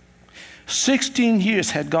 16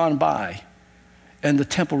 years had gone by, and the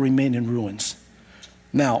temple remained in ruins.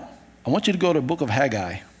 Now, I want you to go to the book of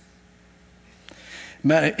Haggai.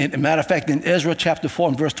 Matter of fact, in Ezra chapter 4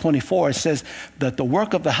 and verse 24, it says that the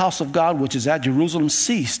work of the house of God, which is at Jerusalem,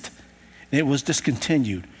 ceased, and it was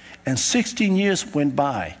discontinued. And 16 years went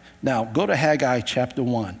by. Now, go to Haggai chapter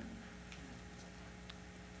 1.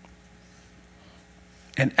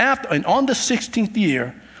 And on the 16th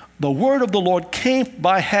year, the word of the Lord came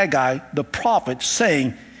by Haggai the prophet,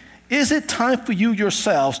 saying, is it time for you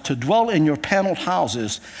yourselves to dwell in your paneled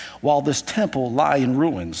houses while this temple lie in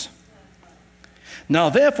ruins? Now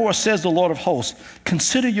therefore, says the Lord of hosts,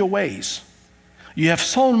 consider your ways. You have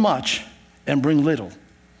sown much and bring little.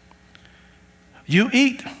 You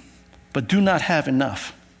eat, but do not have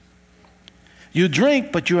enough. You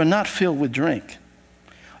drink, but you are not filled with drink.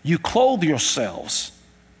 You clothe yourselves,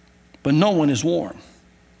 but no one is warm.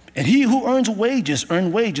 And he who earns wages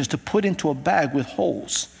to put into a bag with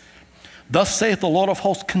holes. Thus saith the Lord of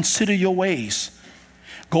hosts, consider your ways.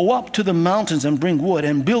 Go up to the mountains and bring wood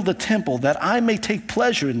and build a temple that I may take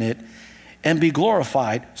pleasure in it and be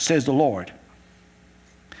glorified, says the Lord.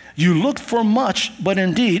 You looked for much, but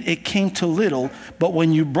indeed it came to little. But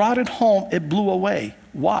when you brought it home, it blew away.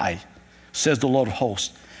 Why? Says the Lord of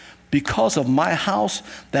hosts. Because of my house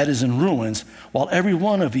that is in ruins, while every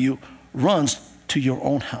one of you runs to your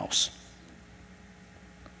own house.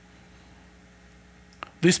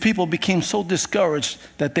 These people became so discouraged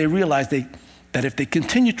that they realized that if they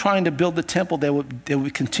continued trying to build the temple, they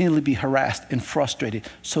would continually be harassed and frustrated.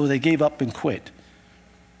 So they gave up and quit.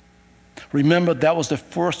 Remember, that was the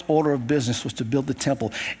first order of business, was to build the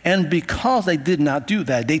temple. And because they did not do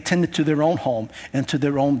that, they tended to their own home and to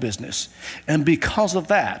their own business. And because of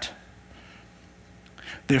that,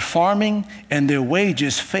 their farming and their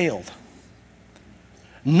wages failed.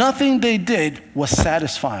 Nothing they did was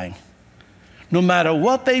satisfying. No matter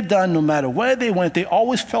what they've done, no matter where they went, they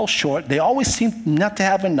always fell short. They always seemed not to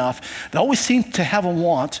have enough. They always seemed to have a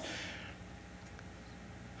want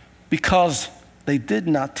because they did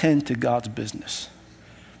not tend to God's business.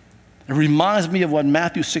 It reminds me of what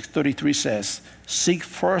Matthew 6:33 says. Seek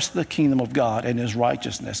first the kingdom of God and his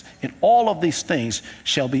righteousness, and all of these things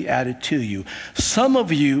shall be added to you. Some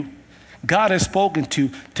of you, God has spoken to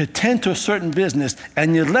tend to a certain business,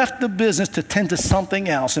 and you left the business to tend to something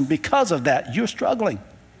else, and because of that, you're struggling.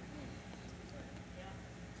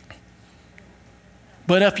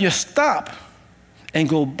 But if you stop and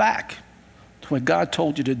go back to what God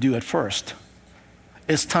told you to do at first,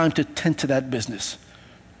 it's time to tend to that business.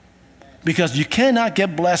 Because you cannot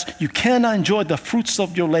get blessed, you cannot enjoy the fruits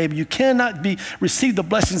of your labor, you cannot receive the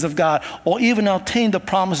blessings of God or even obtain the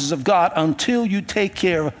promises of God until you take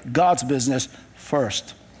care of God's business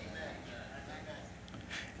first.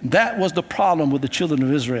 That was the problem with the children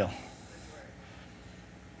of Israel.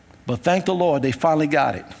 But thank the Lord, they finally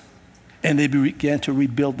got it. And they began to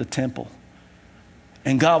rebuild the temple.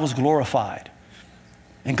 And God was glorified.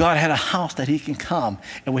 And God had a house that he can come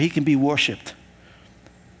and where he can be worshiped.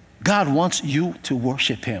 God wants you to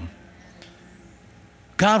worship him.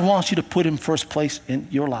 God wants you to put him first place in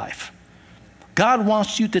your life. God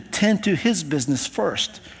wants you to tend to his business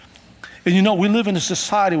first. And you know, we live in a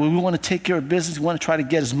society where we want to take care of business. We want to try to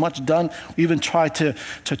get as much done. We even try to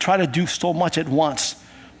do so much at once.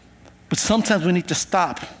 But sometimes we need to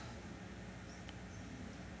stop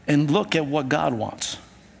and look at what God wants.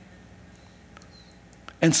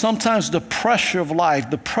 And sometimes the pressure of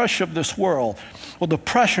life, the pressure of this world, or the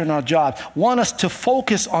pressure in our job, want us to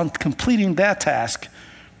focus on completing that task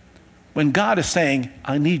when God is saying,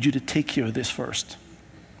 I need you to take care of this first.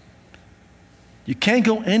 You can't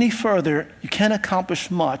go any further, you can't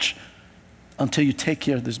accomplish much until you take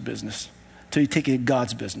care of this business, until you take care of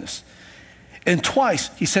God's business. And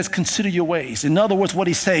twice, he says, consider your ways. In other words, what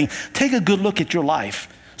he's saying, take a good look at your life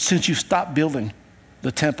since you stopped building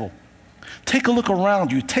the temple. Take a look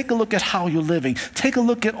around you. Take a look at how you're living. Take a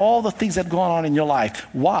look at all the things that have gone on in your life.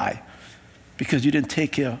 Why? Because you didn't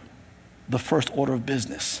take care of the first order of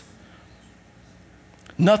business.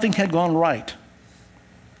 Nothing had gone right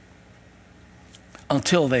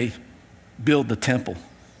until they built the temple.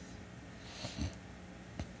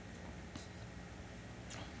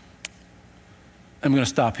 I'm going to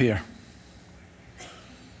stop here.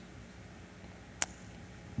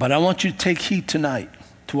 But I want you to take heed tonight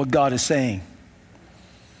to what God is saying.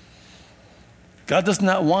 God does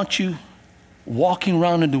not want you walking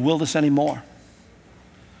around in the wilderness anymore.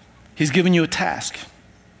 He's given you a task.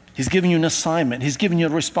 He's given you an assignment. He's given you a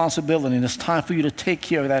responsibility, and it's time for you to take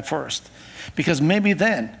care of that first. Because maybe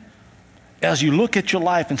then, as you look at your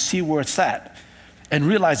life and see where it's at and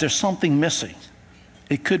realize there's something missing,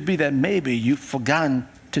 it could be that maybe you've forgotten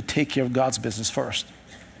to take care of God's business first.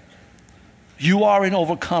 You are an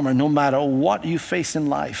overcomer no matter what you face in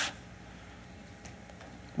life.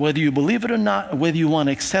 Whether you believe it or not, whether you want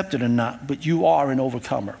to accept it or not, but you are an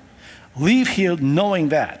overcomer. Leave here knowing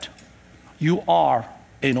that you are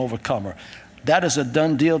an overcomer. That is a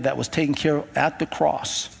done deal that was taken care of at the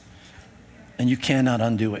cross, and you cannot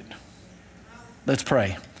undo it. Let's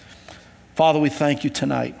pray. Father, we thank you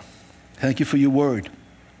tonight. Thank you for your word.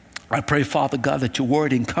 I pray, Father God, that your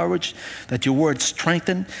word encourage, that your word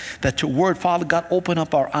strengthen, that your word, Father God, open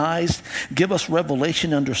up our eyes, give us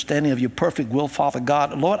revelation and understanding of your perfect will, Father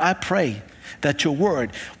God. Lord, I pray that your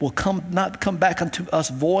word will not come back unto us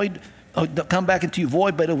void, come back into you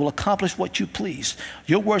void, but it will accomplish what you please.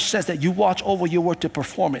 Your word says that you watch over your word to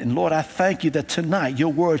perform it. And Lord, I thank you that tonight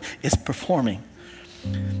your word is performing.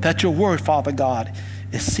 That your word, Father God,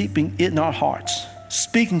 is seeping in our hearts,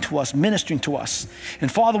 speaking to us, ministering to us.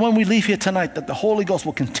 And Father, when we leave here tonight, that the Holy Ghost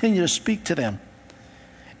will continue to speak to them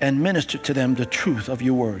and minister to them the truth of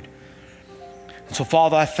your word. And so,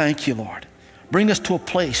 Father, I thank you, Lord. Bring us to a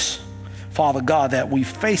place, Father God, that we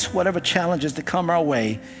face whatever challenges that come our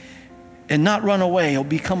way and not run away or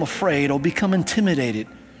become afraid or become intimidated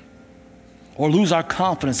or lose our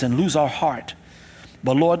confidence and lose our heart.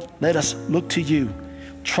 But Lord, let us look to you,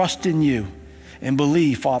 trust in you, and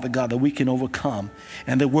believe, Father God, that we can overcome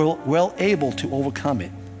and that we're well able to overcome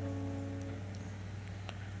it.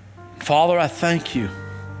 Father, I thank you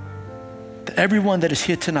that everyone that is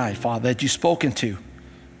here tonight, Father, that you've spoken to,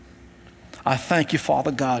 I thank you,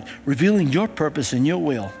 Father God, revealing your purpose and your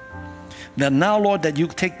will. That now, Lord, that you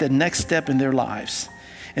take the next step in their lives.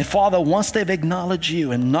 And Father, once they've acknowledged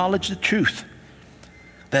you and acknowledged the truth,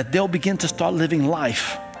 that they'll begin to start living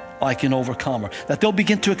life like an overcomer, that they'll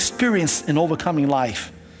begin to experience an overcoming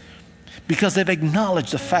life because they've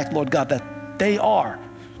acknowledged the fact, Lord God, that they are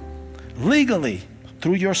legally,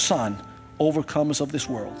 through your Son, overcomers of this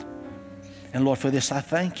world. And Lord, for this I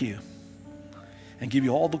thank you and give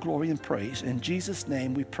you all the glory and praise. In Jesus'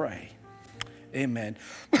 name we pray. Amen.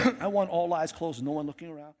 I want all eyes closed, no one looking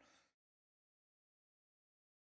around.